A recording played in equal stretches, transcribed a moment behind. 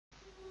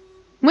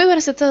Muy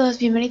buenas a todos,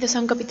 bienvenidos a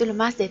un capítulo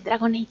más de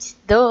Dragon Age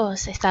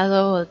 2. He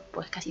estado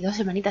pues casi 2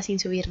 semanitas sin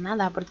subir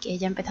nada porque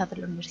ya he empezado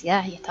en la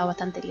universidad y he estado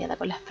bastante liada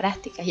con las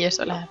prácticas y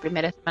eso, las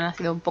primeras semanas ha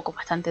sido un poco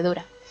bastante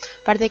dura.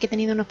 Aparte de que he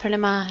tenido unos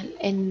problemas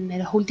en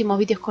los últimos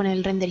vídeos con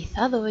el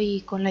renderizado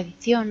y con la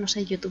edición, no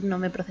sé, YouTube no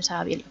me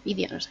procesaba bien los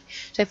vídeos, no sé,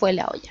 se fue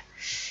la olla.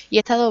 Y he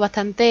estado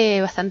bastante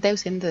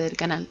ausente del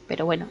canal,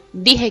 pero bueno,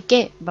 dije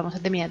que vamos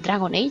a terminar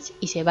Dragon Age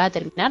y se va a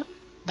terminar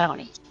Dragon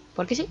Age.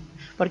 ¿Por qué sí?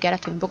 Porque ahora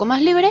estoy un poco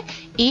más libre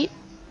y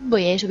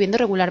voy a ir subiendo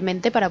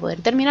regularmente para poder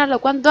terminarlo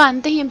cuanto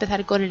antes y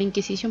empezar con el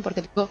Inquisition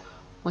porque tengo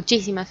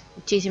muchísimas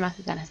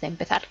ganas de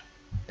empezarlo.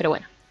 Pero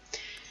bueno.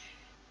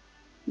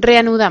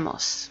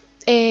 Reanudamos.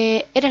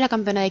 Eres la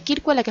campeona de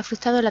Kirkwall la que ha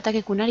frustrado el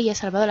ataque Qunari y ha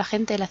salvado a la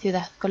gente de la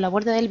ciudad. Con la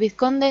guardia del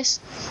vizcondes...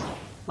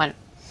 Bueno,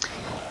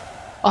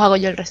 os hago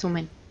yo el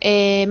resumen.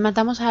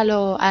 Matamos al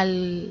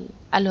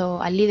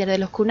líder de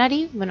los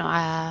Qunari, bueno,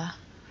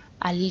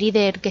 al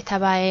líder que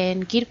estaba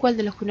en Kirkwall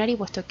de los Qunari,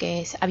 puesto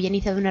que había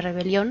iniciado una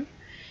rebelión.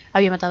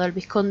 Había matado al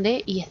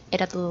vizconde y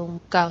era todo un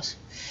caos.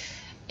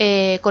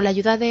 Con la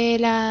ayuda de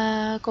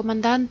la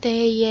comandante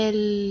y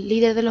el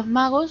líder de los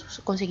magos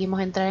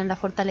conseguimos entrar en la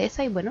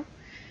fortaleza y bueno,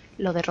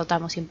 lo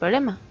derrotamos sin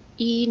problema.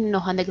 Y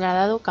nos han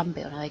declarado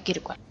campeona de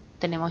Kirkwall.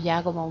 Tenemos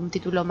ya como un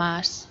título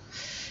más,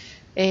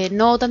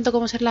 no tanto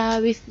como ser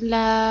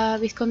la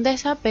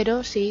vizcondesa,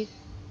 pero sí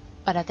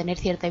para tener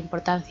cierta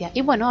importancia.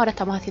 Y bueno, ahora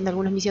estamos haciendo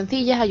algunas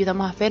misioncillas,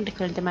 ayudamos a Fenris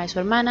con el tema de su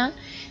hermana.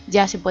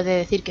 Ya se puede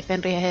decir que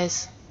Fenris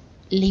es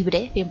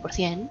libre,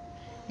 100%.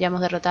 Ya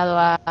hemos derrotado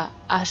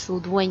a su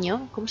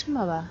dueño, ¿cómo se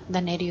llamaba?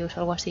 Danerius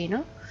o algo así,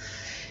 ¿no?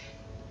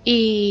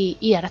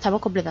 Y ahora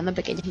estamos completando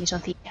pequeñas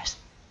misioncillas.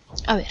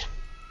 A ver.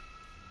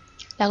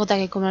 La gota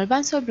que come el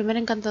banzo, el primer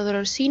encantador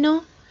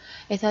orsino,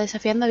 está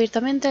desafiando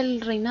abiertamente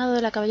el reinado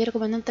de la caballero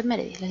comandante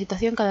Meredith. La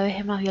situación cada vez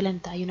es más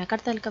violenta. Hay una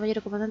carta del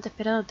caballero comandante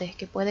esperándote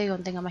que puede que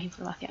contenga más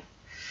información.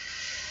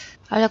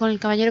 Habla con el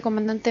caballero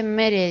comandante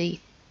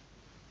Meredith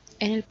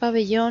en el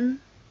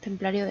pabellón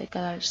templario de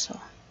Cadalso.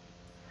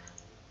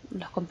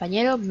 Los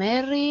compañeros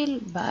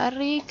Merrill,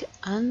 Barrick,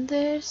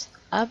 Anders,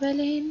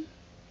 Evelyn.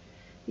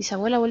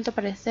 Isabel ha vuelto a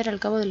aparecer al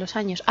cabo de los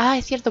años. Ah,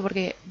 es cierto,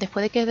 porque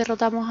después de que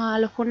derrotamos a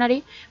los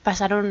Qunari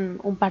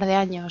pasaron un par de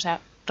años. O sea,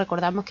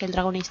 recordamos que el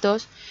Dragon Age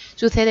 2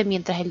 sucede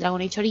mientras el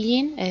Dragon Age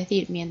Origin, es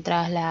decir,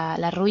 mientras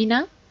la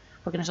ruina,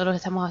 porque nosotros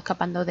estamos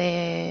escapando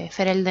de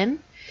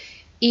Ferelden.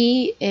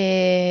 Y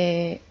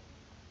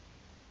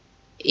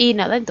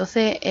nada,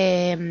 entonces...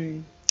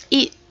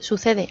 y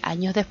sucede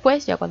años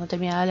después, ya cuando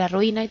termina la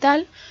ruina y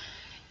tal.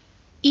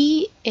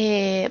 Y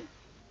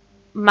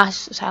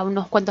más, o sea,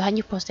 unos cuantos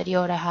años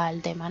posteriores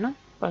al tema, ¿no?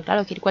 Porque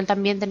claro, Kirkwall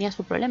también tenía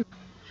su problema.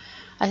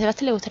 A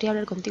Sebastián le gustaría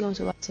hablar contigo en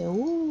su base.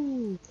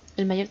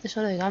 El mayor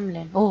tesoro de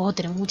Gamlen. Oh,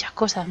 tenemos muchas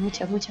cosas,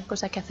 muchas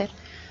cosas que hacer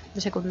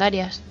de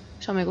secundarias.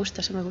 Eso me gusta,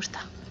 eso me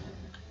gusta.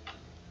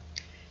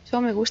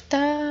 Eso me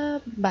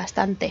gusta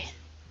bastante.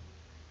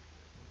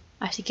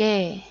 Así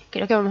que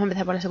creo que vamos a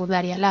empezar por la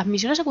secundaria. Las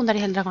misiones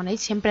secundarias del Dragon Age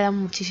siempre dan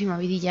muchísima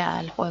vidilla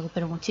al juego,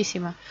 pero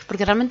muchísima.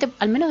 Porque realmente,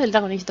 al menos del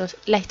Dragon Age 2,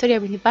 la historia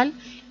principal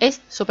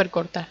es súper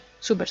corta.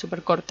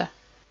 Súper corta.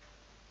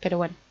 Pero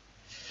bueno,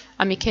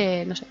 a mí es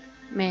que, no sé,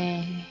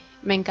 me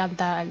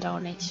encanta el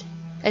Dragon Age.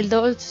 El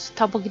 2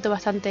 está un poquito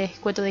bastante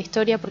escueto de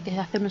historia porque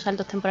hace unos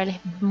saltos temporales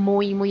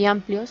muy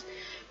amplios,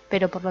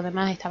 pero por lo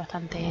demás está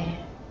bastante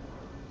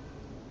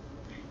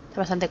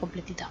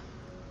completito.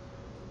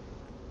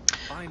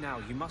 By now,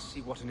 you must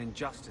see what an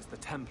injustice the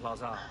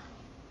Templars are.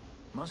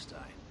 Must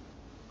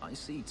I? I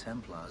see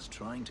Templars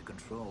trying to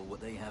control what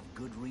they have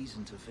good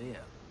reason to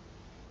fear.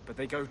 But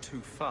they go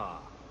too far.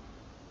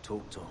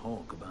 Talk to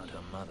Hawk about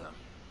her mother.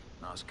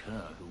 Ask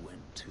her who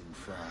went too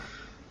far.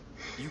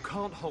 You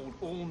can't hold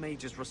all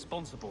mages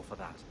responsible for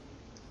that.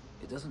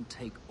 It doesn't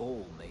take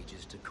all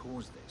mages to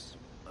cause this.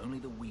 Only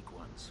the weak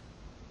ones.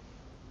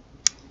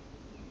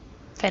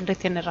 Fenris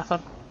tiene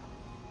razón.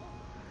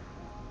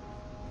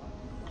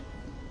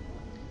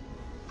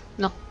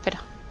 No, espera.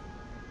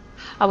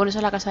 Ah, bueno, esa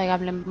es la casa de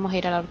Gamlen. Vamos a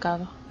ir al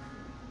ahorcado.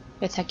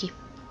 Está aquí.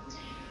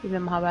 Y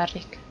vemos a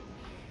Barrick.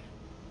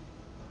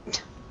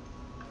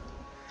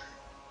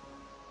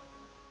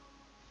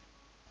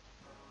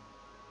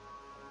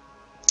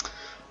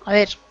 A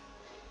ver,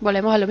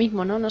 volvemos a lo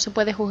mismo, ¿no? No se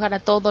puede juzgar a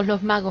todos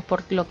los magos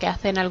por lo que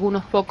hacen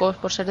algunos pocos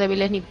por ser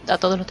débiles, ni a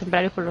todos los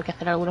templarios por lo que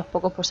hacen algunos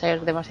pocos por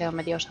ser demasiado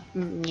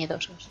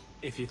miedosos.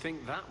 If you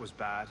think that was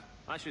bad,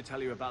 I should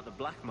tell you about the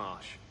Black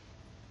Marsh.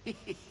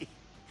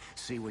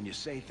 See, when you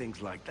say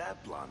things like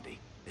that, Blondie,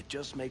 it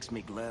just makes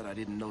me glad I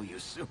didn't know you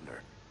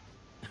sooner.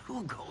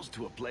 Who goes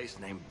to a place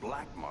named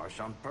Black Marsh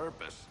on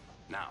purpose?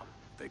 Now,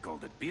 they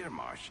called it Beer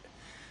Marsh.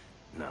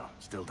 No,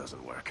 still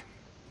doesn't work.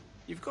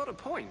 You've got a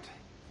point.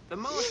 The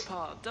marsh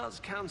part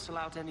does cancel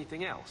out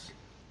anything else.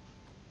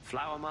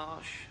 Flower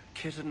Marsh,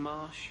 Kitten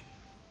Marsh.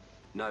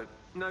 No,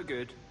 no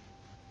good.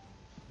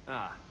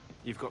 Ah,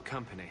 you've got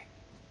company.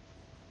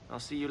 I'll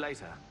see you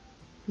later.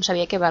 No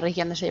sabía que Barrick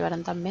y Anders se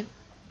llevaran tan bien.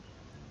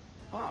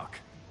 Hawk,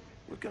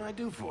 what can I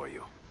do for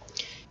you?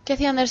 ¿Qué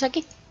hacía Anders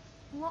aquí?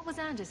 What was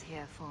Anders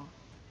here for?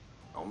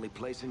 Only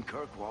place in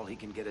Kirkwall he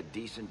can get a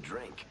decent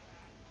drink.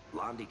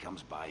 Blondie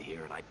comes by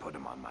here and I put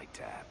him on my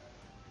tab.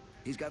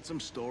 He's got some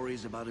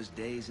stories about his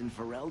days in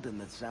Ferelden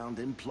that sound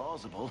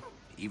implausible,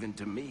 even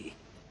to me.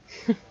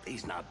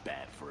 He's not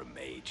bad for a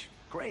mage.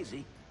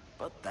 Crazy,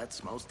 but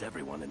that's most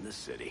everyone in this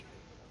city.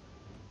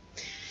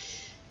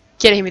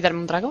 ¿Quieres invitarme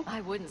un trago?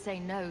 I wouldn't say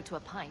no to a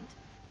pint.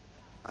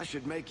 I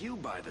should make you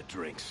buy the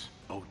drinks,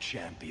 oh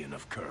champion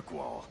of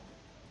Kirkwall.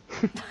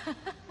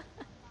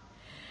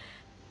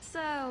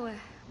 So,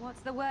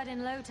 what's the word in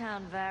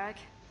Lowtown, Varric?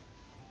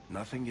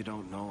 Nothing you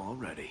don't know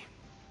already.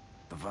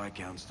 The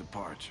Viscount's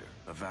departure,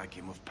 a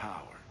vacuum of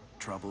power,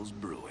 troubles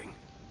brewing.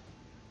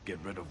 Get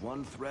rid of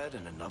one thread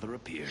and another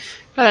appears.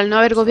 Claro, al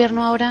no haber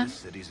gobierno ahora. The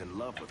city's in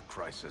love with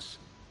crisis.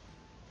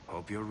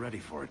 Hope you're ready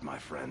for it, my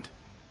friend.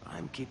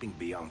 I'm keeping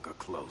Bianca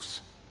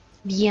close.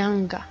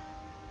 Bianca.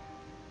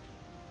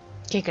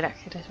 Qué crack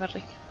eres,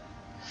 Barry.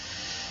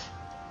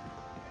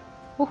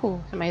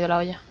 Se me ha ido la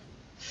olla.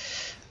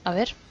 A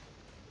ver,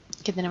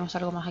 que tenemos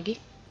algo más aquí.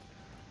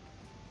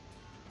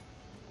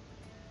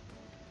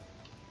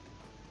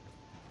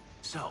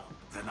 So,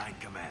 the Knight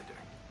Commander.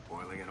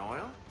 Boiling in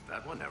oil?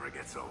 That one never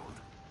gets old.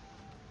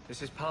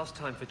 This is past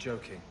time for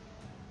joking.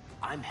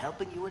 I'm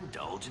helping you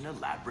indulge in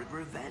elaborate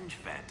revenge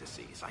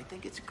fantasies. I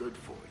think it's good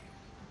for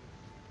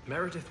you.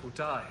 Meredith will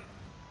die.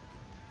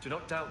 Do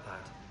not doubt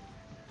that.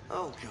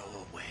 Oh, go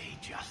away,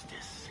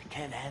 Justice.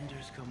 Can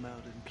Anders come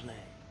out and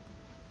play?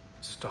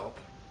 Stop.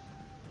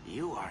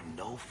 You are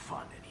no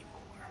fun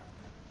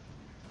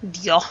anymore.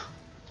 Dios.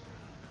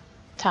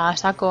 Está a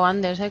saco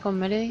Anders, con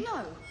Meredith.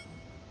 No.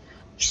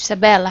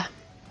 Isabella.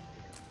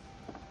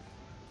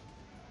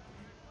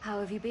 How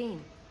have you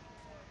been?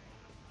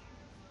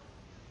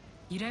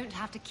 You don't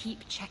have to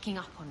keep checking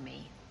up on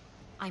me.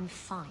 I'm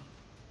fine.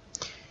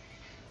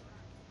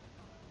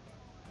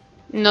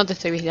 No te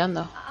estoy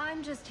vigilando.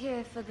 I'm just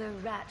here for the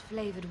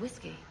rat-flavored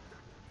whiskey.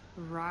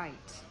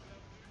 Right.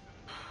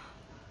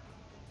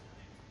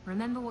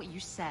 Remember what you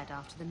said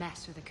after the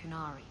mess with the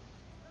Kunari.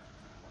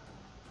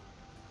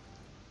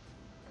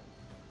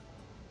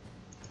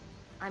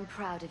 I'm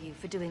proud of you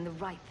for doing the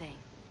right thing.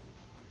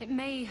 It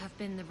may have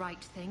been the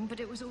right thing, but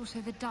it was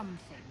also the dumb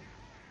thing.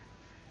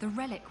 The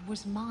relic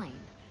was mine.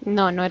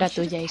 No, no era I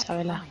should tuya, have kept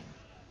Isabella. mine.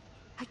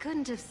 I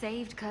couldn't have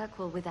saved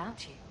Kirkwall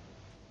without you.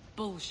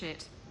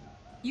 Bullshit.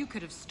 You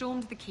could have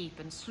stormed the keep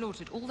and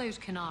slaughtered all those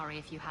Kunari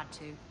if you had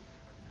to.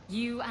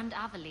 You and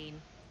Aveline.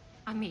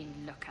 I mean,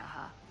 look at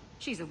her.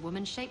 She's a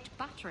woman-shaped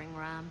battering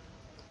ram.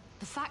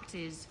 The fact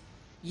is,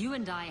 you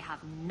and I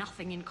have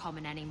nothing in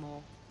common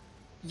anymore.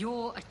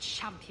 You're a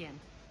champion,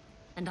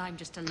 and I'm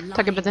just a O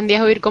sea, que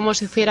pretendías huir como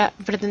si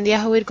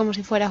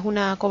fueras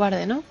una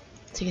cobarde, ¿no?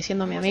 Sigue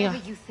siendo mi amiga.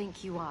 Whatever you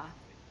think you are,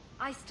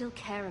 I still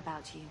care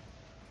about you.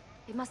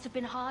 It must have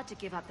been hard to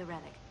give up the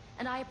relic,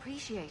 and I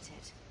appreciate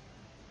it.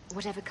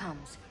 Whatever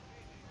comes,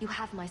 you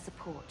have my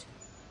support.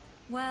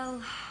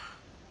 Well,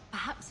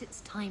 perhaps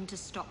it's time to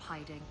stop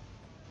hiding.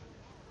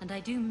 And I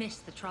do miss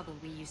the trouble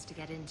we used to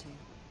get into.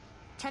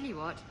 Tell you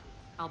what,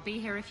 I'll be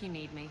here if you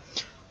need me.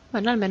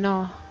 Bueno, al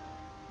menos...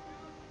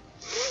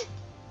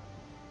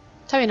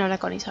 Está bien hablar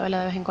con Isabela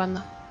de vez en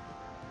cuando.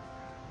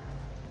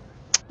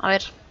 A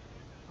ver.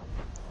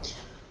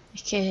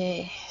 Es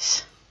que...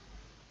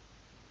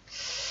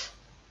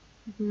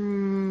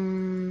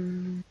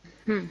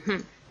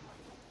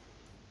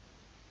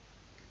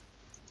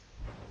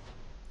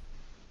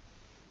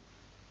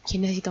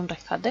 ¿Quién necesita un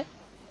rescate?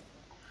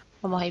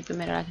 Vamos a ir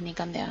primero a la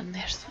clínica de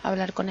Anders a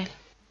hablar con él.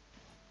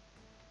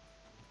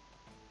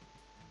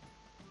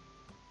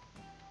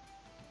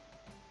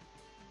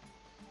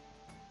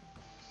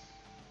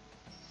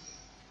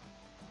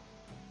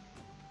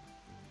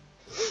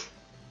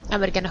 A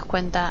ver qué nos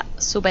cuenta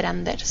Super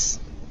Anders.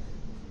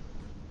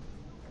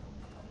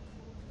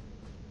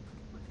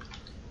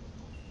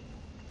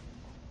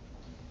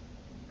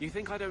 You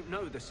think I don't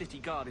know the city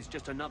guard is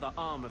just another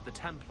arm of the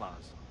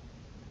Templars?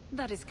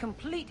 That is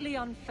completely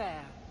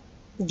unfair.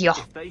 Dios.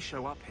 If they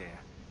show up here,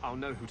 I'll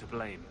know who to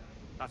blame.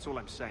 That's all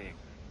I'm saying.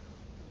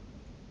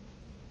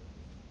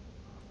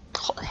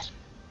 Joder.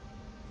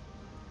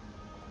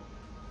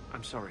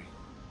 I'm sorry.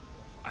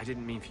 I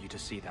didn't mean for you to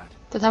see that.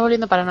 Te estás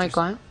volviendo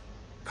paranoico, ¿eh?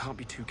 Can't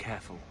be too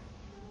careful.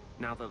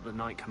 Now that the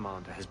Knight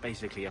Commander has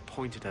basically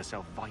appointed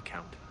herself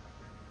Viscount.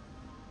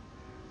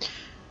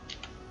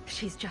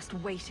 She's just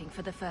waiting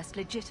for the first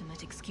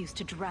legitimate excuse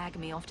to drag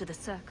me off to the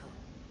Circle.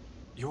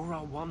 You're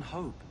our one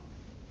hope.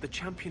 The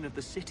champion of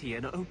the city,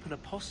 an open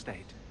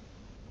apostate.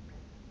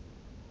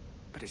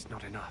 But it's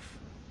not enough.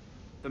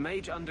 The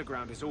Mage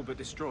Underground is all but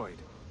destroyed,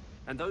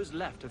 and those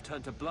left have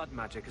turned to blood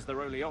magic as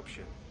their only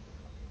option,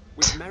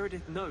 which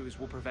Meredith knows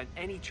will prevent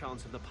any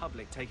chance of the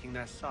public taking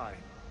their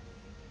side.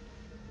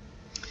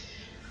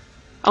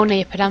 Aún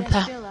hay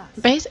esperanza.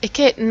 ¿Veis? Es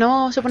que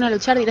no se pone a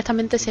luchar,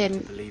 directamente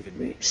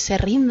se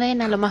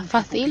rinden a lo más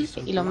fácil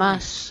y lo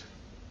más...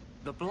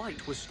 lo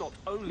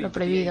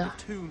prohibido.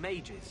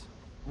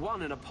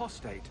 One an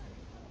apostate,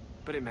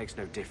 but it makes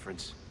no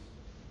difference.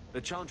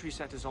 The Chantry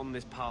set us on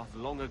this path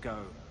long ago.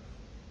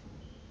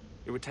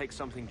 It would take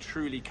something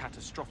truly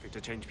catastrophic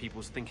to change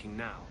people's thinking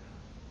now.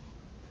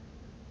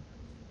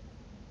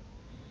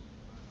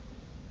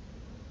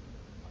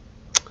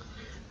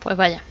 Pues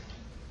vaya.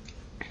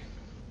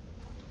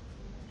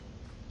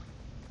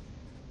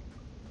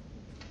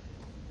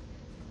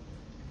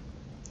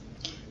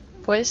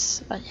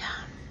 Pues vaya.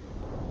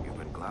 You've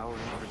been glowering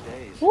for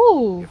days.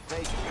 ¡Uh! Your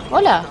face is gonna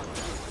 ¡Hola!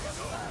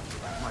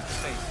 My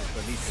face is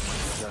beneath it when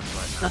you're done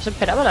right now. No se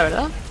esperaba, la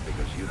verdad.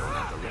 because you don't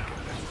have to look at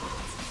it.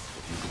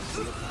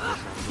 If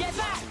you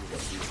can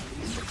see it from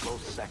this angle, it's a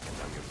close second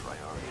on your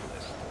priority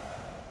list.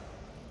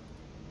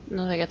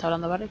 No sé de qué está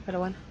hablando Barry, pero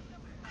bueno.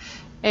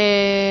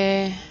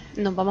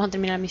 Nos vamos a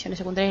terminar misiones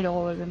secundarias y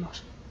luego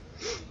volvemos.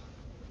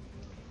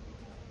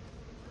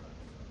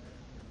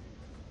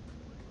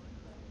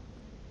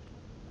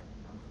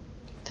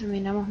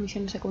 Terminamos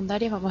misiones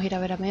secundarias, vamos a ir a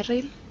ver a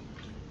Merrill.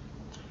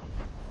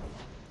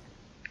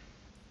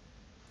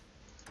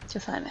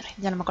 Choza de Merrill,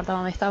 ya no me acordaba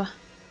dónde estaba.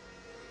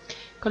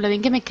 Con lo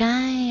bien que me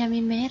cae a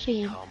mí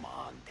Merrill. Come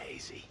on,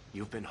 Daisy.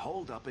 You've been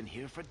holed up in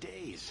here for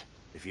days.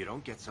 If you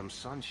don't get some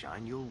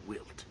sunshine, you'll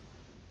wilt.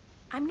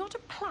 I'm not a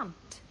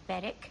plant,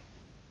 Beric.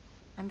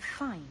 I'm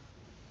fine.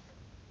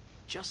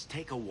 Just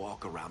take a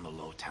walk around the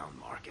Lowtown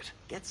Market.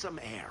 Get some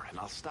air, and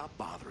I'll stop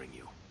bothering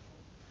you.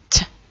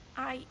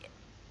 I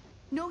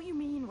know you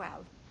mean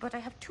well, but I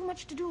have too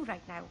much to do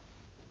right now.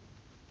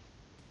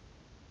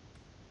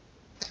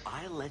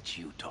 I'll let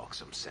you talk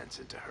some sense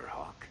into her,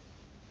 Hawk.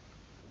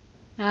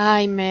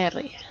 Ay,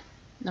 Merrill.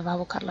 Nos va a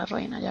buscar la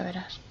reina, ya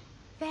verás.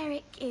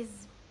 Beric is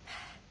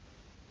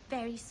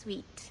very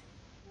sweet.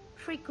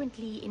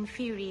 Frequently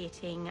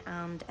infuriating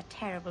and a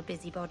terrible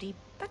busybody,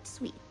 but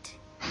sweet.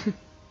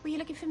 Were you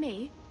looking for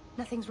me?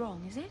 Nothing's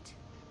wrong, is it?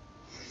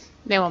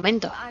 De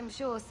momento. I'm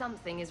sure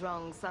something is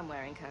wrong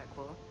somewhere in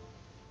Kirkwall.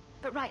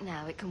 But right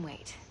now, it can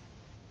wait.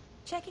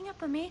 Checking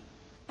up on me?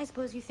 I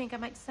suppose you think I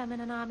might summon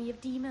an army of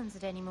demons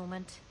at any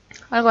moment.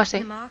 Algo In así.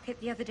 the market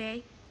the other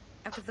day,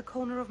 out of the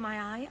corner of my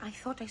eye, I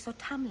thought I saw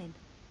Tamlin.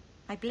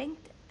 I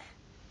blinked,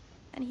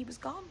 and he was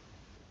gone.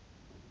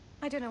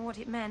 I don't know what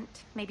it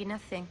meant. Maybe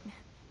nothing.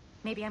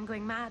 Maybe I'm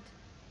going mad.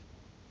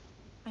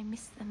 I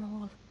miss them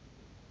all.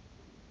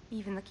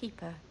 Even the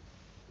Keeper.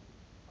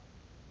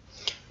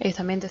 Ellos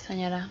también te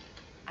extrañará.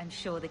 I'm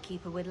sure the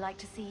Keeper would like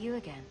to see you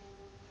again.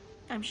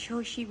 I'm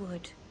sure she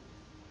would.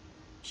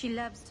 She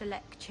loves to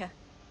lecture.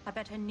 I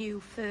bet her new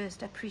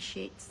first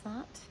appreciates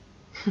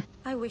that.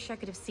 I wish I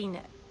could have seen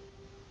it.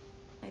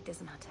 It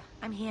doesn't matter.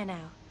 I'm here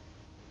now.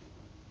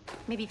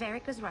 Maybe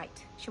Varric was right.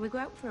 Shall we go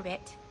out for a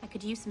bit? I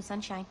could use some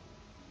sunshine.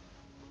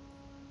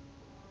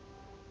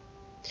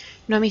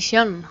 No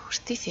misión,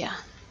 justicia.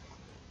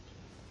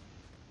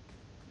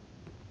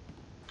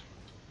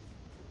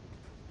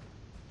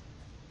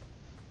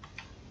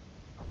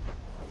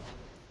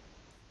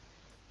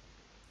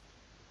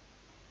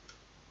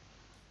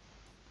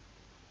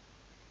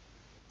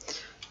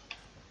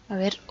 A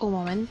ver, un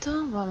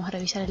momento, vamos a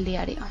revisar el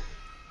diario.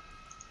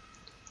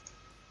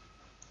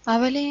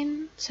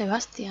 Evelyn,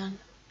 Sebastián,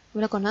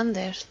 hablo con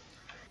Anders.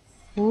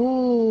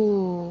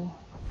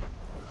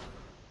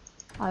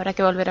 Habrá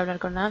que volver a hablar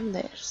con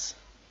Anders.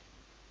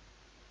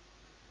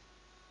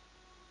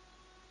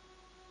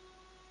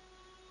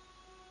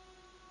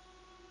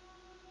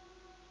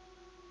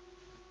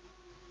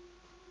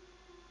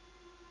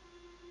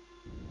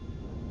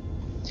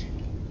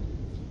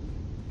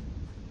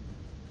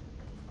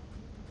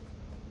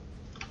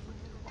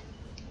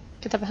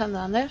 ¿Qué está pasando,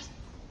 Anders?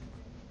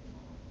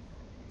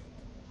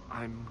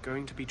 I'm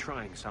going to be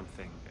trying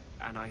something,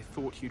 and I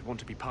thought you'd want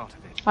to be part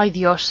of it. Ay,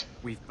 Dios.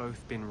 We've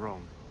both been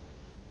wrong.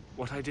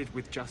 What I did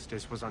with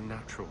Justice was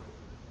unnatural.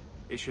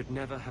 It should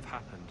never have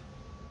happened.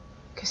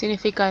 ¿Qué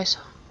significa eso?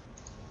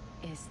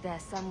 Is there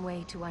some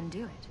way to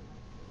undo it?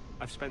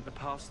 I've spent the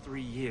past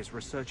 3 years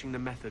researching the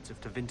methods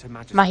of Tevinter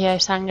Majesty. Magia de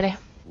sangre.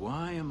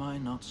 Why am I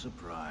not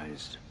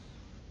surprised?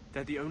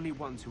 They're the only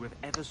ones who have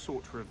ever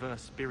sought to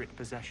reverse spirit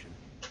possession,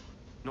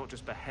 not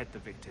just behead the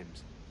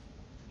victims.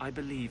 I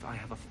believe I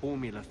have a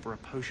formula for a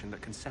potion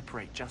that can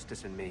separate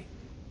Justice and me,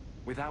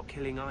 without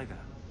killing either.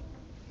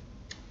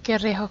 ¿Qué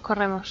riesgos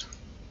corremos?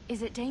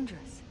 Is it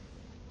dangerous?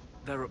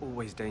 There are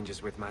always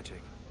dangers with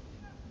magic,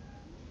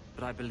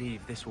 but I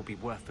believe this will be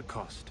worth the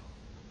cost.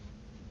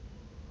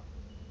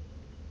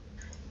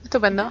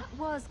 Estupendo. That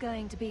was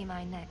going to be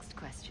my next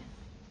question.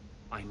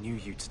 I knew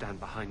you'd stand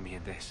behind me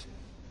in this,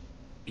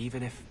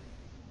 even if...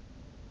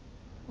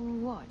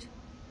 What?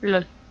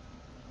 LOL.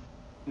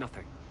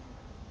 Nothing.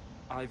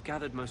 I've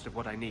gathered most of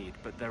what I need,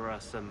 but there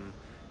are some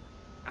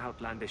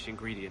outlandish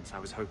ingredients I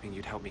was hoping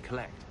you'd help me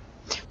collect.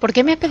 ¿Por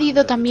qué me ha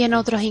pedido también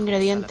otros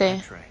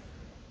ingredientes?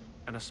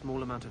 And a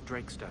small amount of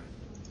Drakestone.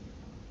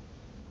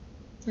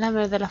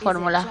 Lámina de la Is it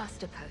fórmula.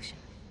 just a potion?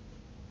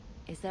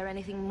 Is there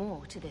anything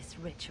more to this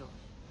ritual?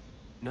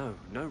 No,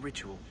 no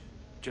ritual.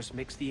 Just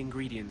mix the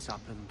ingredients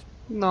up and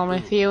No me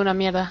fío una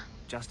mierda.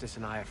 Justice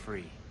and I are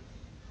free.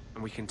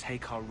 And we can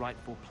take our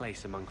rightful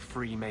place among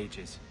free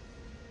mages.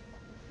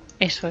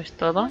 Eso es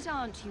todo. What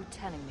aren't you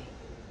telling me?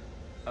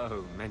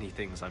 Oh, many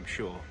things, I'm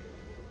sure.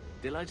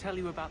 Did I tell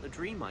you about the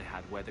dream I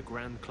had where the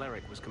Grand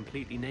Cleric was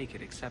completely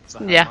naked except for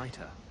her Yeah.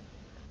 mitre?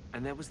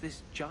 And there was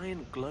this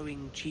giant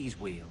glowing cheese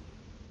wheel.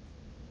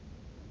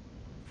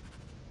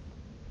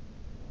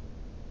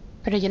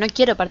 Pero yo no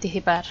quiero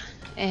participar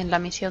en la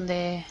misión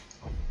de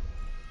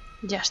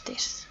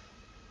Justice.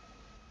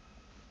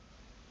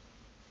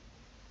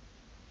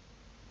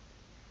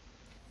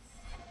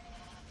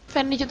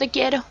 Fernie, yo te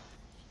quiero.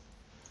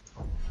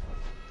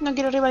 No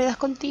quiero rivalidad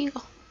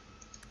contigo.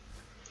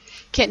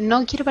 Que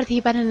no quiero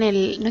participar en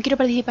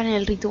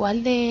el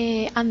ritual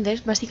de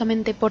Anders,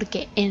 básicamente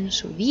porque en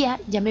su día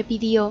ya me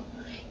pidió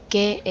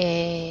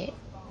que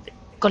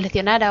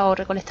coleccionara o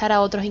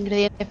recolectara otros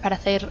ingredientes para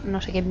hacer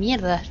no sé qué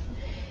mierdas.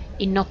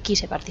 Y no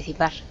quise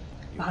participar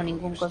bajo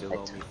ningún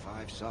concepto.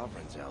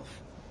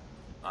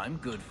 I'm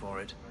good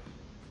for it.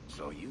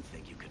 So you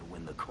think you could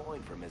win the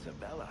coin from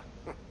Isabella?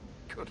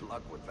 Good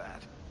luck with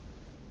that.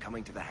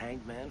 Coming to the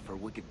Hanged Man for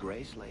wicked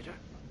grace later?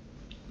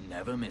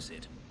 Never miss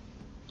it.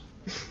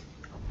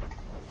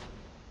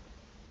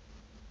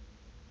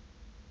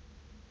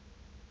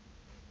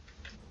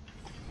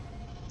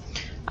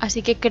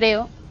 Así que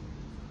creo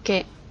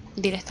que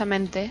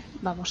directamente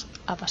vamos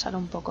a pasar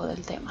un poco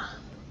del tema.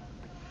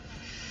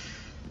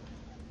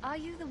 Are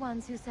you the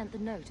ones who sent the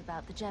note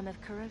about the gem of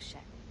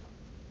Kuroshek?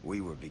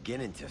 We were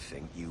beginning to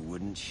think you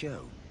wouldn't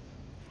show.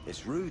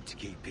 It's rude to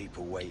keep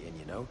people waiting,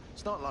 you know.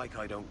 It's not like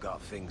I don't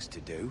got things to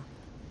do.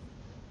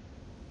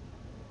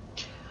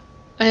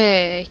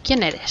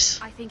 ¿Quién eres?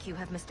 I think you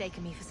have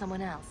mistaken me for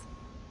someone else.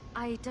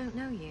 I don't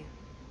know you.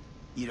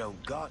 You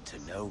don't got to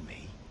know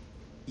me.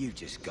 You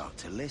just got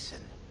to listen.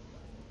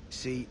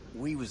 See,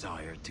 we was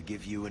hired to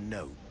give you a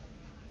note.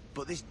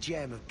 But this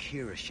gem of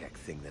Kuroshek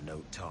thing the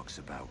note talks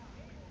about,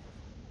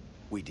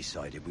 we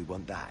decided we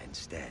want that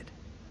instead.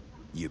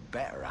 You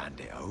better hand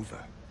it over.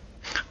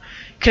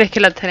 ¿Crees que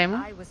la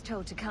tenemos? I was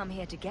told to come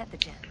here to get the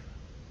gem.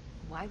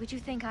 Why would you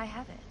think I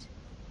have it?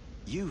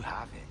 You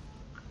have it.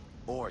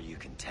 Or you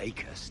can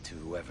take us to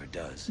whoever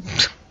does.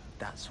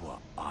 That's what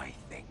I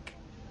think.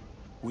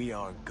 We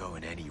aren't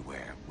going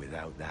anywhere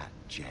without that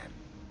gem.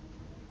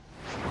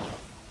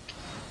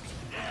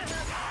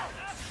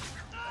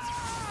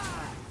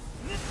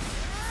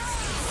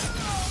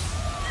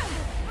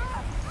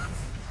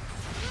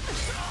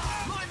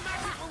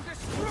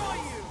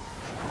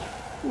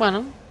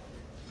 Bueno.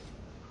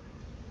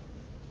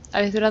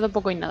 Habéis durado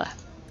poco y nada.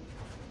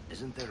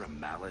 Isn't there a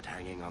mallet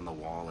hanging on the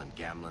wall in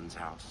Gamlen's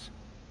house?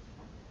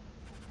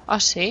 ¿Ah,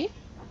 sí?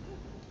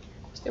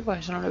 Hostia, pues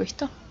eso no lo he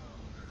visto.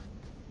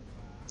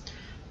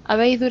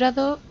 Habéis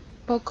durado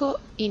poco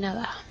y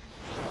nada.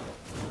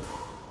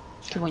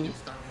 Qué bonito.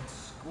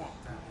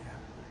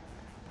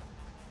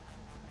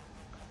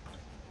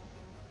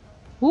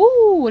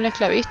 Una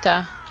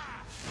esclavista.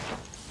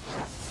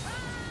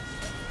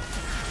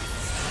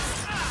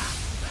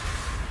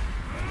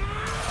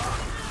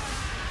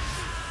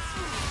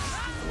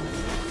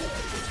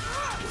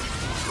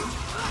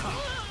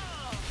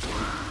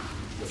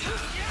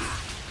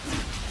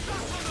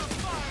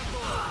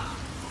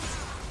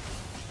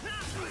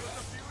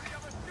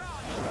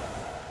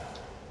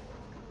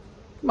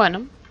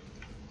 Bueno,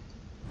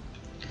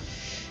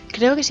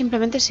 creo que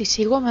simplemente si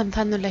sigo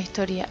avanzando en la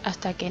historia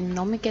hasta que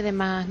no me quede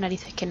más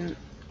narices que...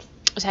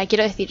 O sea,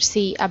 quiero decir,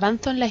 si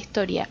avanzo en la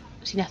historia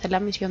sin hacer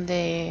la misión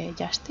de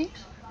Justice,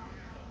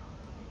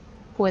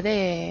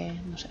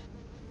 puede... no sé.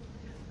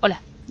 Hola,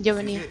 yo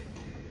venía...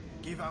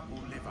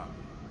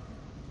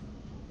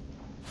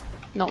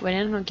 No,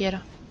 veneno no quiero.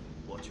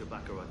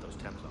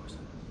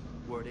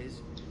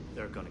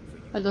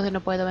 Entonces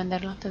no puedo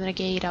venderlo, tendré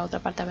que ir a otra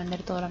parte a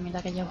vender toda la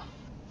mierda que llevo.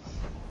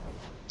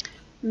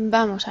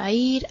 Vamos a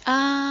ir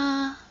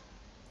a...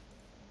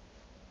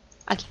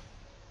 Aquí,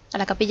 a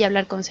la capilla a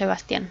hablar con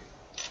Sebastián.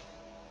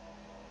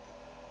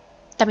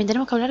 También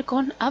tenemos que hablar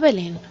con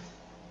Evelyn.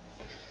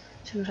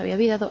 Se nos había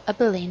olvidado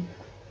Evelyn.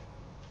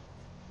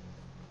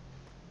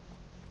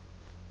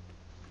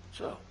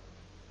 So,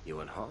 you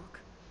and Hawk?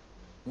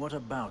 What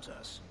about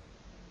us?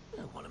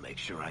 I want to make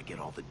sure I get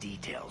all the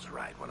details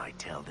right when I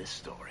tell this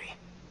story.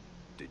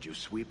 Did you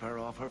sweep her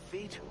off her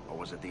feet, or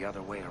was it the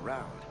other way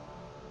around?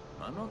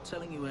 I'm not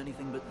telling you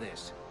anything but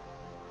this.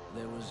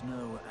 There was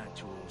no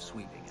actual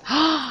sweeping.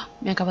 ¡Ah!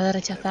 Me acaba de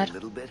rechazar. Every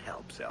little bit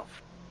helps, Elf.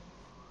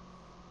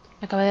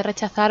 Me acaba de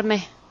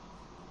rechazarme.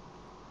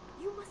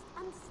 You must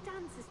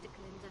understand, Sister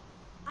Glinda.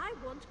 I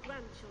want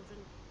grandchildren.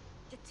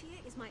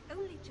 Jatia is my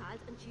only child,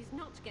 and she's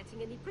not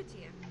getting any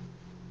prettier.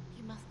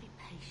 You must be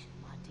patient,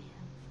 my dear.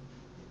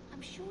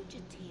 I'm sure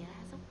Jatia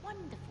has a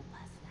wonderful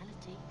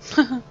personality.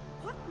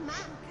 What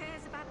man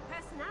cares about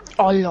personality?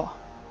 ¡Hola!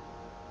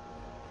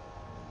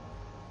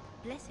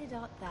 Blessed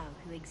art thou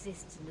who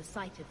exists in the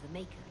sight of the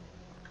Maker.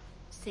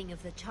 Sing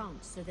of the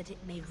chant so that it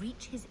may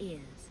reach his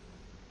ears.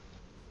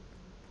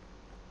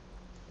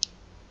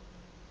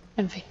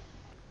 En fin.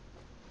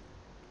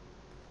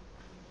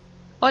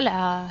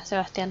 Hola,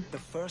 Sebastián. The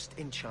first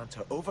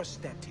enchanter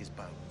overstepped his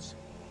bounds.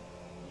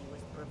 He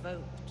was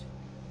provoked.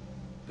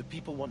 The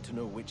people want to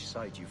know which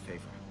side you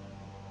favor.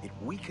 It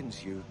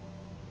weakens you.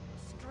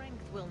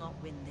 Strength will not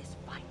win this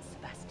fight,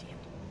 Sebastian.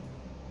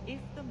 If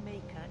the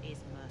Maker is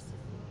merciful,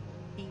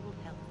 he will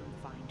help them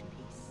find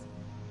peace.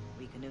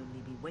 We can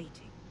only be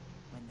waiting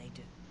when they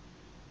do.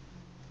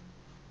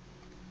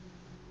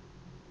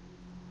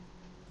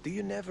 Do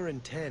you never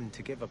intend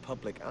to give a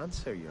public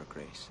answer, Your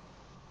Grace?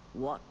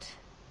 What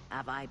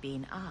have I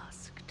been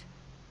asked?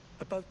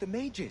 About the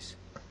mages.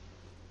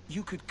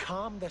 You could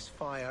calm this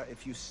fire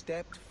if you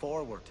stepped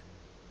forward.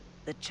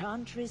 The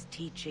Chantry's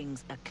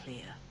teachings are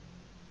clear.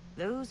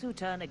 Those who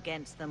turn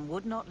against them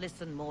would not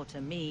listen more to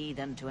me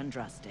than to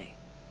Andraste.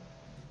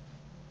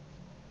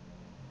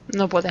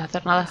 No puedes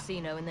hacer nada.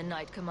 Casino and the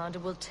Knight Commander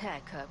will tear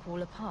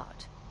Kirkwall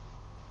apart.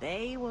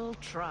 They will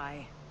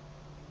try.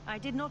 I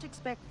did not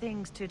expect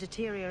things to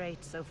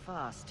deteriorate so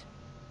fast.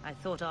 I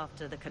thought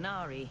after the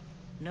Canary,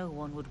 no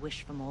one would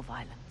wish for more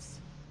violence.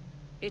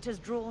 It has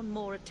drawn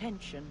more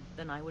attention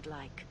than I would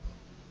like.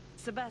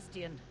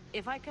 Sebastian,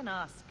 if I can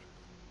ask.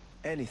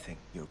 Anything,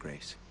 Your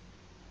Grace.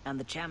 And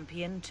the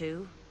champion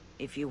too,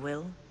 if you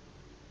will.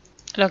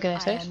 Lo que I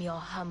desees. am your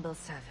humble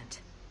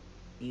servant.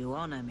 You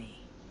honor me.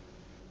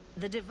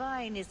 The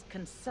Divine is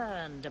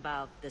concerned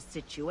about the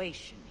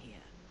situation here.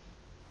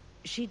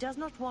 She does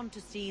not want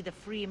to see the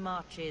Free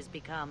Marches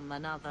become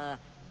another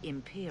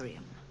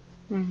Imperium.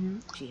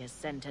 She has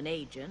sent an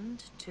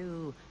agent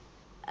to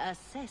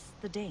assess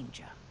the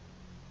danger.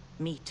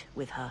 Meet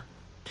with her,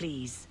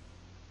 please.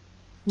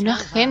 Una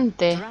Tell her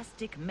gente.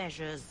 drastic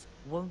measures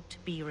won't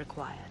be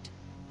required.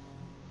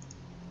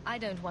 I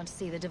don't want to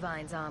see the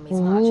Divine's armies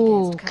march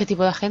against ¿Qué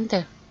tipo de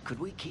gente? Could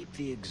we keep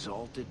the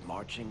Exalted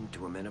marching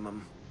to a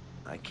minimum?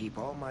 I keep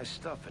all my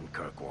stuff in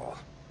Kirkwall.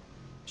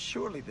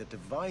 Surely the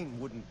Divine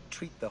wouldn't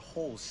treat the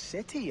whole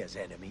city as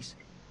enemies.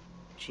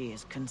 She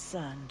is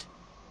concerned.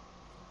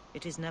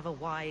 It is never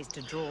wise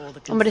to draw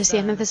the Hombre, si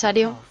es concern of the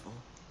necesario. powerful.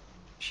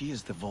 She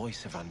is the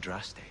voice of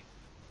Andraste.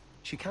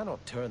 She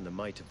cannot turn the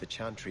might of the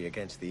Chantry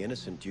against the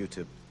innocent due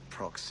to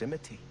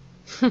proximity.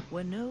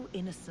 Were no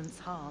innocents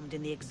harmed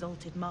in the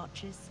Exalted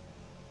marches?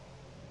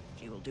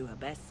 She will do her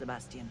best,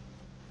 Sebastian.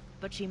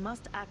 But she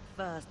must act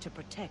first to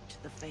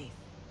protect the faith.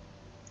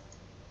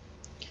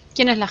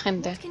 ¿Quién es la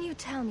gente? What can you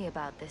tell me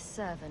about this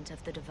servant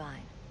of the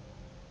Divine?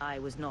 I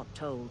was not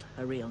told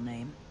her real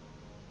name.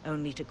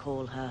 Only to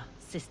call her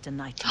Sister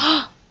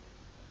Nightingale.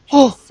 She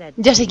Oh, is said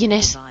ya to sé be quién the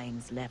es.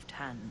 Divine's left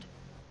hand,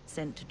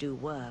 sent to do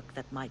work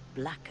that might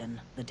blacken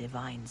the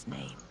Divine's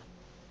name.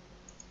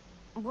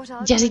 What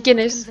Ya sé argument quién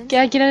would es. convince ¿Que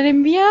a quién han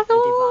enviado?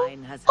 The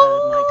Divine has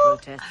heard my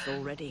protests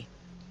already.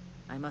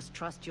 I must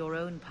trust your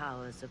own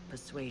powers of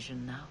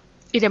persuasion now.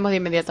 Iremos de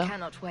inmediato.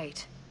 Cannot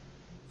wait.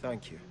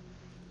 Thank you.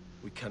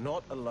 We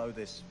cannot allow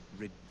this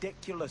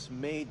ridiculous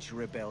mage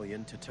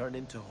rebellion to turn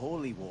into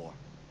holy war.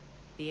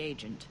 The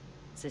agent,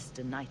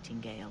 Sister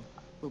Nightingale,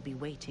 will be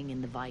waiting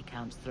in the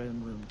Viscount's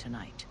throne room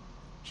tonight.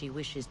 She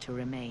wishes to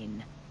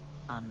remain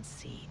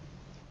unseen.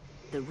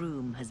 The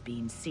room has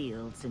been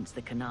sealed since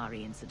the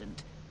Canary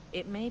incident.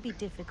 It may be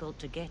difficult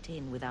to get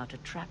in without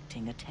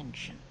attracting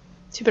attention.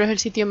 Sí, pero es el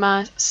sitio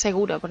más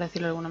seguro, por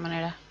decirlo de alguna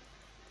manera.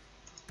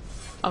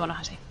 Vámonos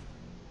así.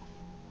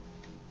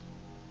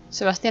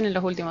 Sebastián en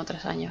los últimos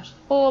 3 años.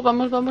 Oh,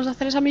 vamos a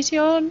hacer esa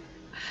misión.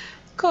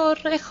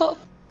 Correjo.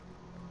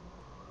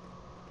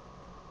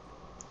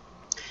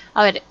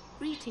 A ver.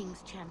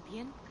 Greetings,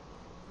 champion.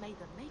 May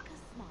the Maker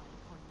smile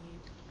upon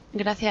you.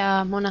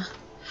 Gracias, Mona.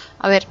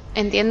 A ver,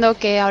 entiendo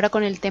que ahora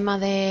con el tema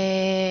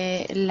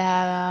de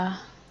la...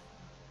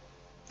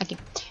 Aquí.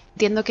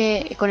 Entiendo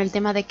que con el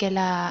tema de que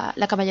la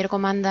caballero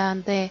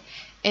comandante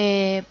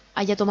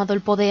haya tomado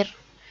el poder,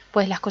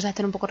 pues las cosas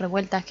estén un poco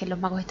revueltas, que los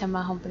magos estén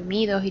más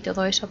oprimidos y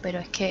todo eso, pero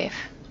es que...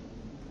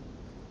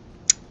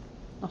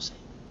 no sé.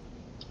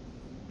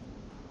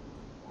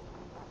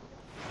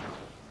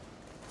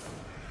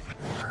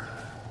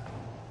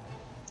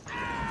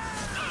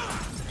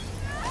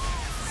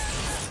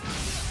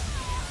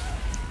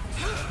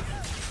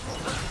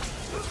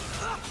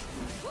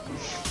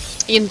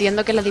 Y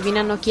entiendo que la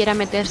divina no quiera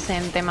meterse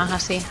en temas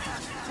así,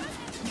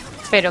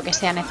 pero que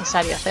sea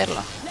necesario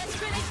hacerlo.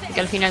 Que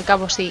al fin y al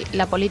cabo, si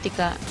la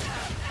política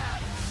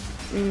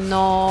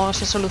no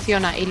se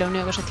soluciona y lo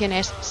único que se tiene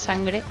es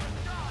sangre,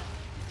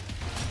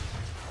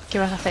 ¿qué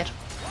vas a hacer?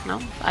 ¿No?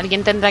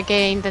 Alguien tendrá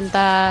que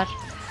intentar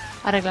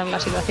arreglar la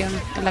situación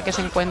en la que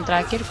se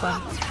encuentra Kirkwall.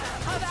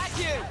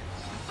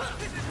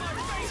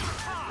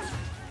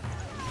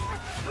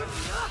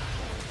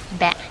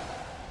 Bah.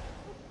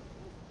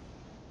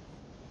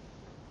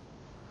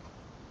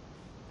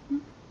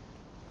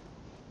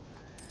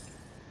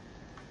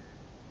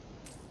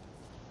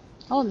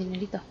 Oh,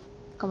 dinerito.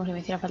 Como si me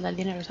hiciera falta el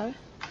dinero, ¿sabes?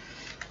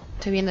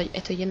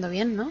 Estoy yendo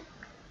bien, ¿no?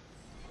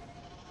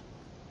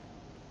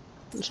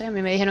 No sé, a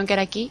mí me dijeron que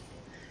era aquí.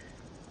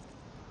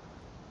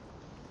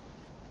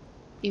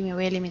 Y me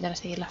voy a limitar a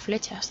seguir las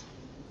flechas.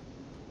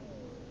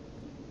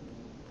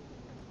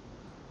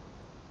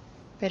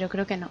 Pero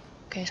creo que no,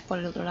 que es por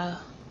el otro lado.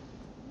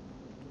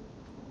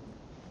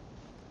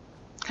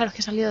 Claro, es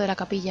que he salido de la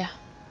capilla.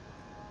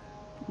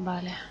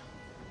 Vale.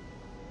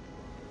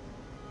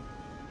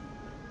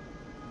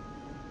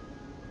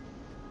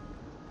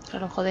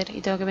 Claro, joder,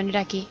 y tengo que venir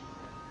aquí,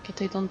 que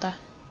estoy tonta.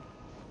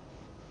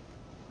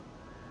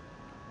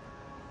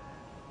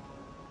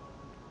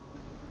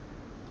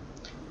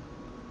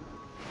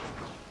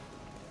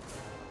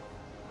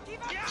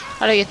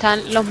 Ahora, y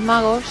están los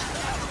magos,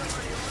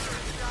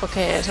 pues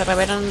que se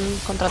rebelan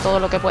contra todo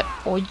lo que puede.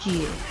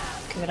 Oye,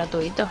 qué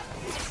gratuito.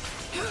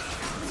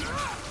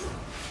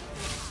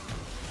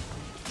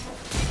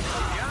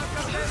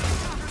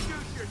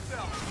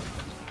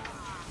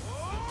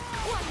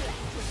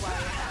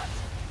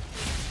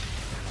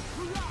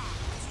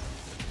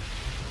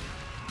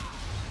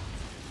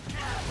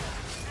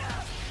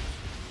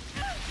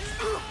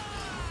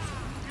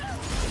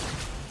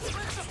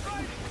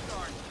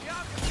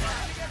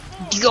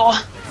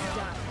 ¡Dios!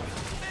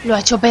 Lo ha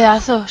hecho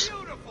pedazos.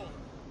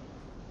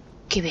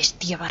 ¡Qué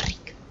bestia,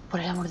 Barrick! Por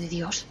el amor de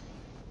Dios.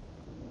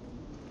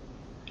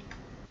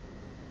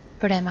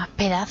 Pero además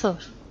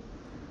pedazos.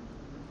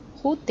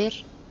 Joder.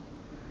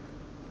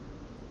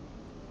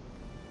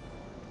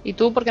 ¿Y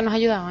tú por qué nos has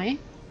ayudado,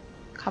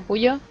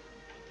 capullo?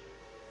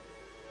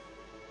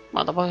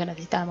 Bueno, tampoco que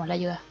necesitábamos la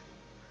ayuda.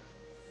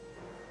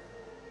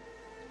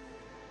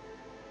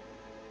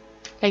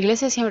 La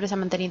iglesia siempre se ha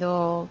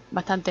mantenido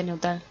bastante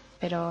neutral,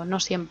 pero no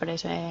siempre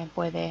se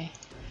puede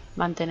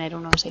mantener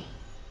uno así.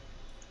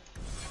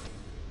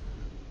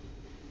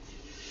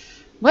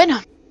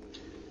 Bueno,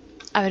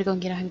 a ver con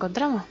quién nos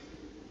encontramos.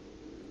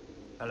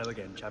 Hello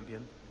again,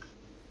 champion.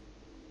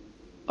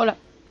 Hola.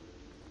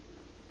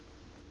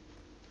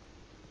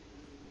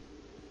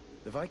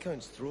 The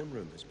Viscount's throne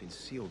room has been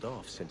sealed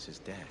off since his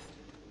death.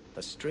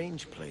 A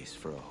strange place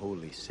for a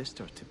holy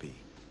sister to be.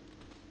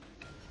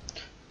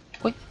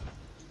 Uy.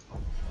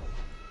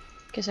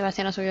 Que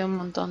Sebastián ha subido un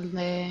montón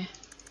de...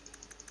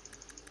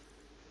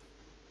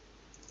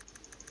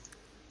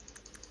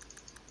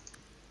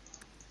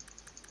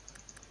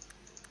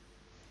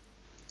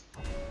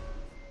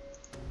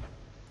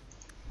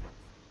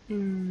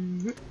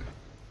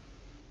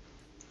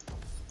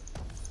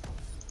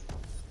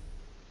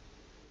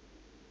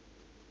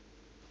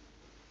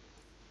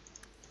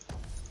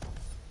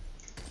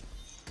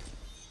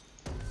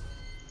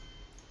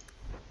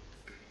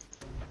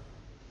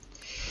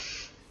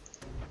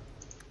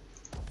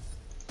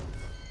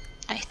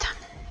 Ahí está.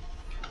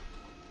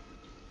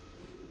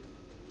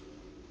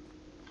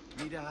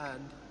 Need a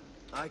hand?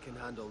 I can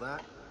handle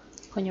that.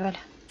 Coño, vale.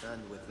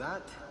 And with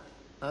that,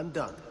 I'm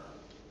done.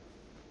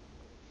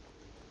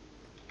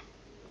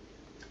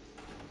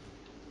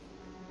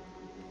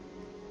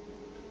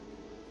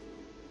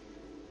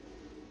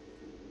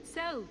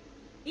 So,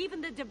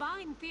 even the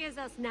divine fears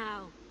us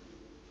now.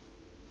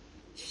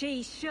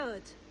 She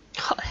should.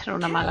 Joder,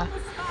 una maga.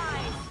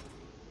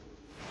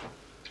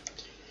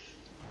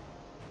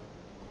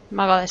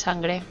 Maga de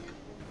sangre.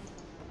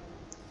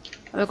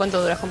 A ver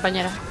cuánto dura,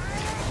 compañera.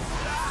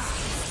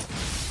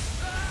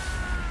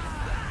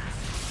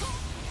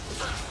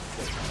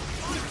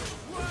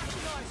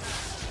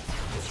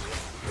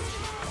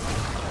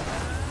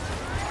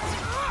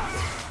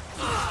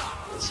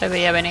 Se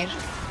veía venir.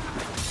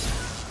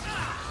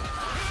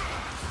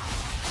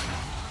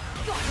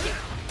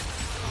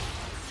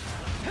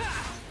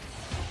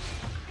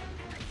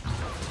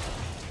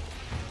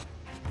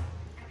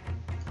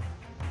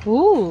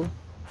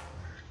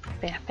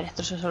 Espera, espera,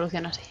 esto se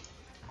soluciona así.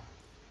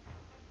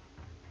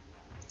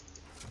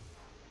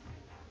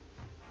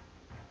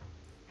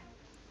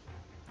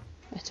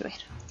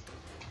 Destruir.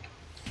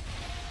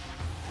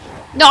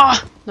 ¡No!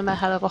 No me ha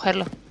dejado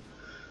cogerlo.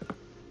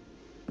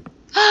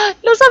 ¡Ah!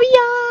 ¡Lo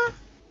sabía!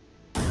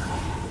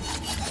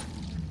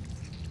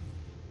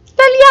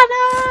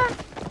 ¡Leliana!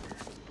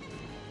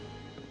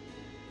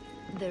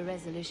 The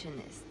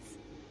Resolutionists.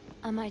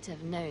 I might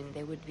have known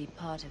they would be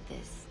part of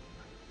this.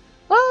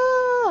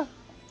 ¡Ah!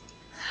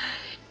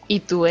 ¿Y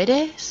tú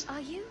eres?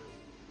 Are you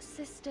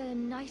Sister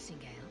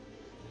Nightingale?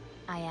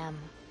 I am.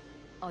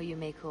 Or you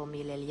may call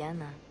me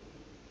Leliana.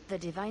 The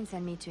Divine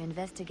sent me to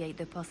investigate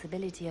the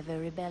possibility of a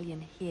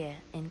rebellion here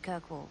in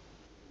Kirkwall.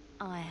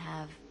 I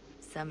have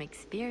some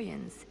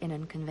experience in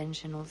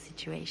unconventional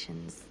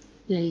situations.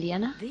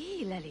 ¿Leliana?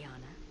 The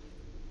Leliana,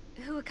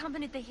 who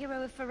accompanied the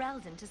hero of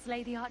Ferelden to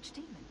slay the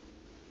Archdemon.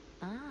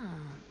 Ah,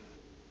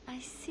 I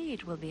see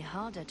it will be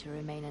harder to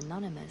remain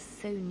anonymous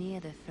so near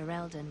the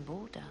Ferelden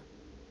border.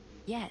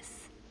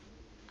 Yes,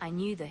 I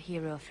knew the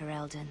hero of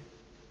Ferelden.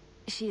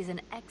 She is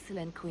an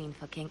excellent queen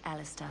for King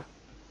Alistair.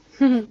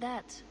 But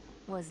that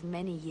was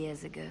many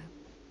years ago.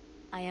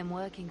 I am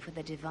working for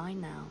the Divine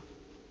now,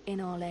 in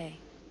Orlais.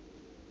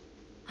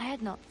 I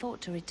had not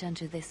thought to return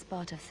to this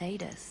part of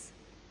Thedas.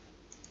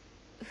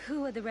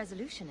 Who are the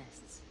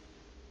Resolutionists?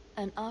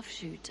 An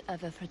offshoot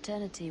of a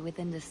fraternity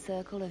within the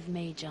Circle of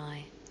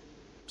Magi.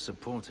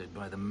 Supported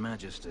by the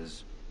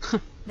Magisters.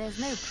 There's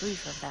no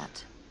proof of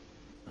that.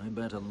 I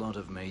bet a lot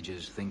of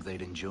mages think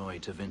they'd enjoy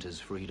Tevinter's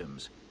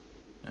freedoms,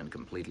 and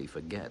completely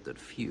forget that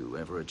few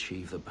ever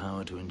achieve the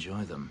power to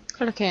enjoy them.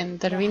 Claro que en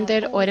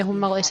Terminter o eres un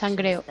mago de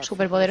sangre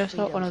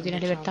superpoderoso o no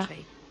tienes libertad.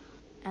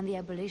 And the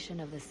abolition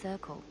of the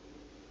Circle.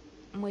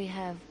 We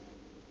have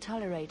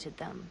tolerated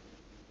them,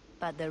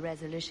 but the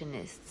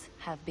Resolutionists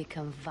have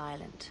become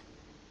violent.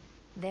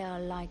 They are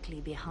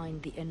likely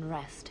behind the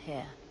unrest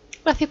here.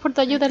 Gracias por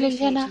tu ayuda,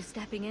 Liliana.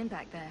 Stepping in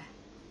back there.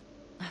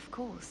 Of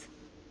course.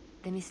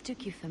 They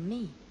mistook you for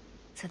me,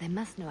 so they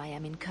must know I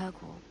am in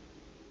Kirkwall.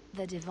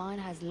 The Divine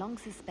has long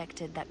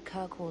suspected that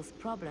Kirkwall's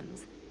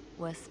problems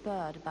were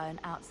spurred by an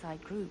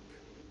outside group.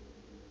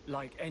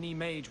 Like any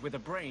mage with a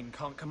brain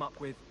can't come up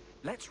with,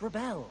 let's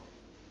rebel.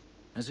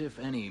 As if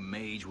any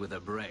mage with a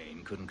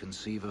brain couldn't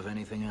conceive of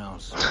anything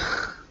else.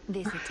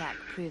 This attack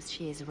proves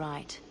she is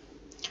right.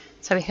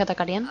 ¿Sabéis que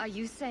atacarían? Are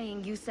you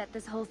saying you set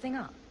this whole thing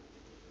up?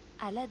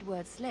 I let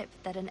word slip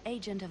that an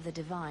agent of the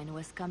Divine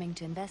was coming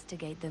to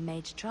investigate the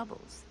mage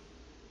troubles.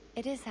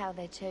 It is how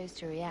they chose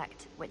to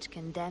react which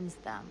condemns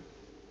them.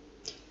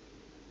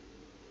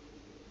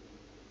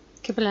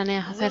 ¿Qué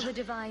planeas hacer? Will the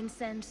Divine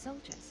send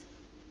soldiers?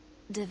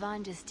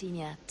 Divine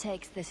Justinia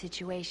takes the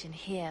situation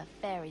here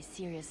very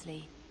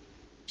seriously.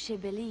 She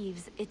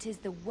believes it is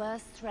the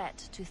worst threat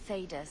to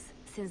Thedas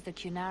since the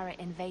Cunara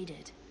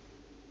invaded.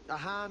 A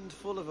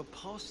handful of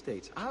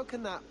apostates. How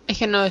can that... Es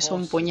que no es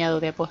un puñado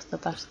de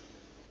apóstatas.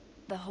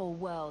 The whole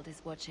world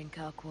is watching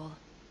Kirkwall.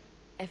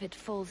 If it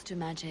falls to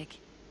magic,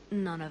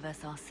 none of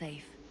us are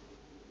safe.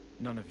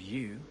 None of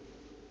you?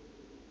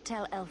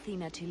 Tell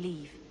Elthina to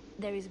leave.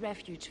 There is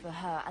refuge for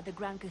her at the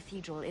Grand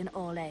Cathedral in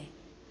Orlais.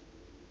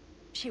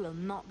 She will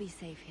not be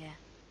safe here.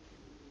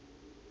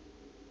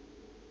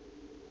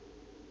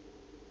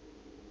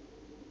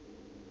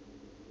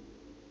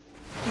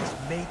 These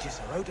mages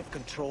are out of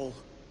control.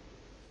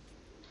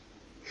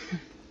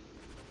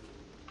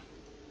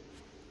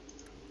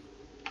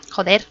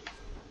 Joder.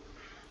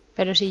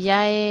 Pero si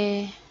ya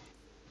he...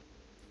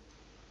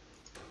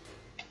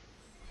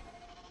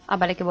 Ah,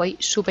 vale, que voy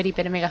súper,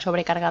 hiper, mega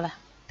sobrecargada.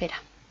 Espera.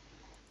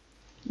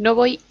 No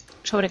voy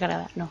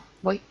sobrecargada, no.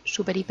 Voy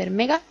súper, hiper,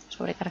 mega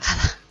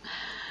sobrecargada.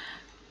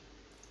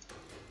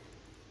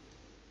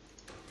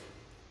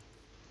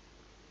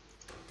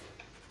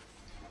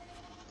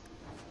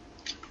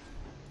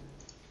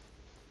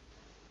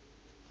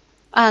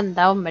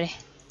 Anda, hombre.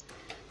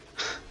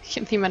 Que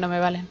encima no me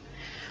valen.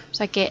 O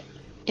sea que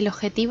el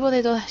objetivo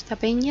de toda esta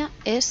peña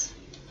es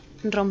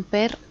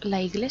romper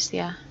la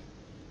iglesia.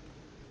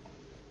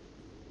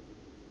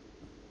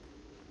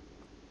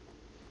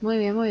 Muy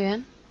bien, muy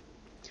bien.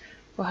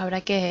 Pues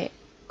habrá que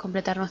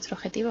completar nuestro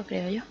objetivo,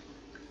 creo yo.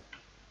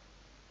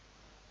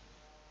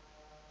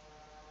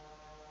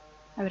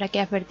 Habrá que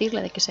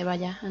advertirle de que se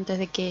vaya antes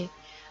de que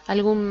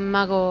algún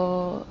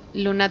mago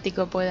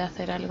lunático pueda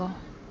hacer algo.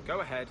 Go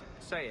ahead,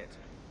 say it.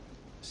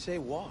 Say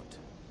what?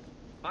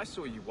 I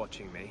saw you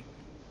watching me.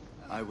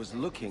 I was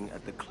looking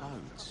at the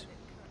clouds.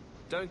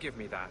 Don't give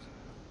me that.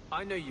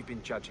 I know you've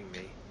been judging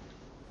me.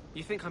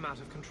 You think I'm out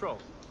of control?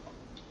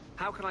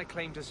 How can I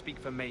claim to speak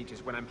for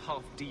mages when I'm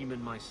half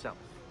demon myself?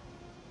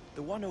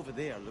 The one over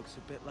there looks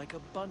a bit like a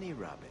bunny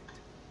rabbit.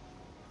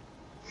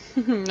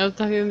 No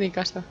está haciendo ni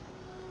caso.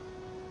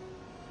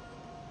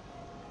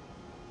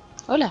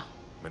 Hola.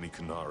 Many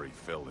Canari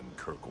fell in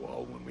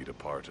Kirkwall when we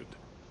departed.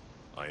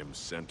 I am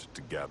sent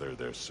to gather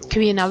their swords. Qué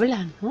bien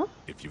hablan, ¿no?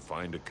 If you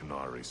find a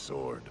Canari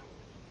sword,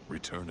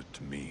 return it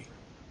to me.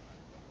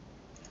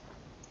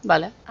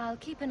 Vale. I'll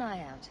keep an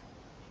eye out.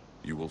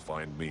 You will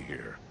find me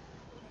here.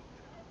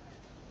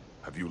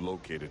 Have you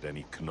located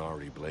any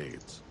Canari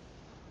blades?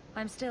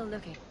 I'm still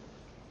looking.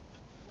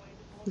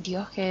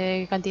 Dios,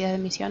 qué cantidad de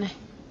misiones.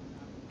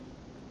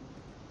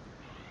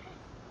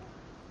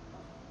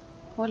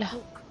 Hola.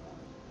 Look,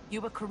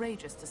 you were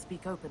courageous to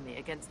speak openly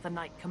against the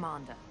Knight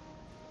Commander.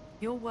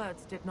 Your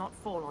words did not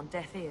fall on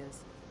deaf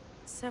ears.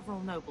 Several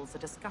nobles are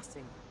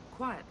discussing,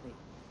 quietly,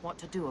 what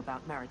to do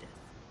about Meredith.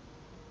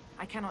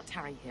 I cannot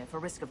tarry here for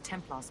risk of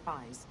Templar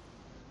spies.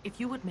 If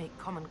you would make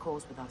common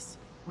cause with us,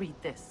 read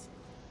this.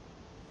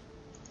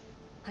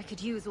 I could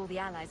use all the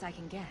allies I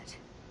can get.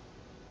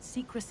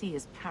 Secrecy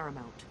is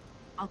paramount.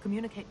 I'll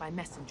communicate by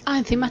messenger. Ah,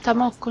 encima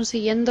estamos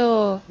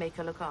consiguiendo... Make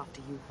a look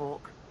after you,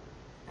 Hawk,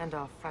 and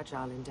our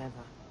fragile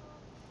endeavor.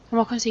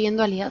 Estamos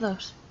consiguiendo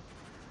aliados.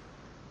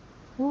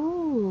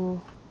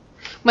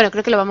 Bueno,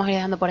 creo que lo vamos a ir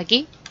dejando por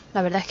aquí.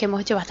 La verdad es que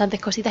hemos hecho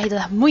bastantes cositas y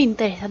todas muy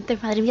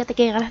interesantes. Madre mía,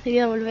 qué ganas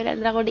tenía de volver al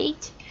Dragon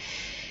Age.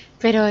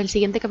 Pero el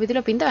siguiente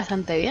capítulo pinta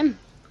bastante bien.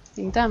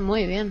 Pinta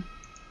muy bien.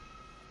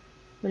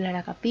 Volver a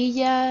la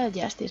capilla,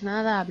 Justice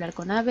nada, hablar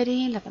con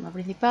Averin, la cama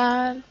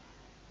principal.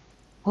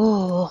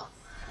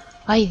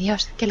 ¡Ay,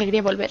 Dios! ¡Qué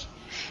alegría volver!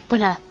 Pues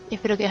nada,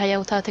 espero que os haya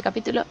gustado este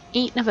capítulo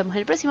y nos vemos en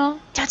el próximo.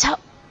 ¡Chao, chao!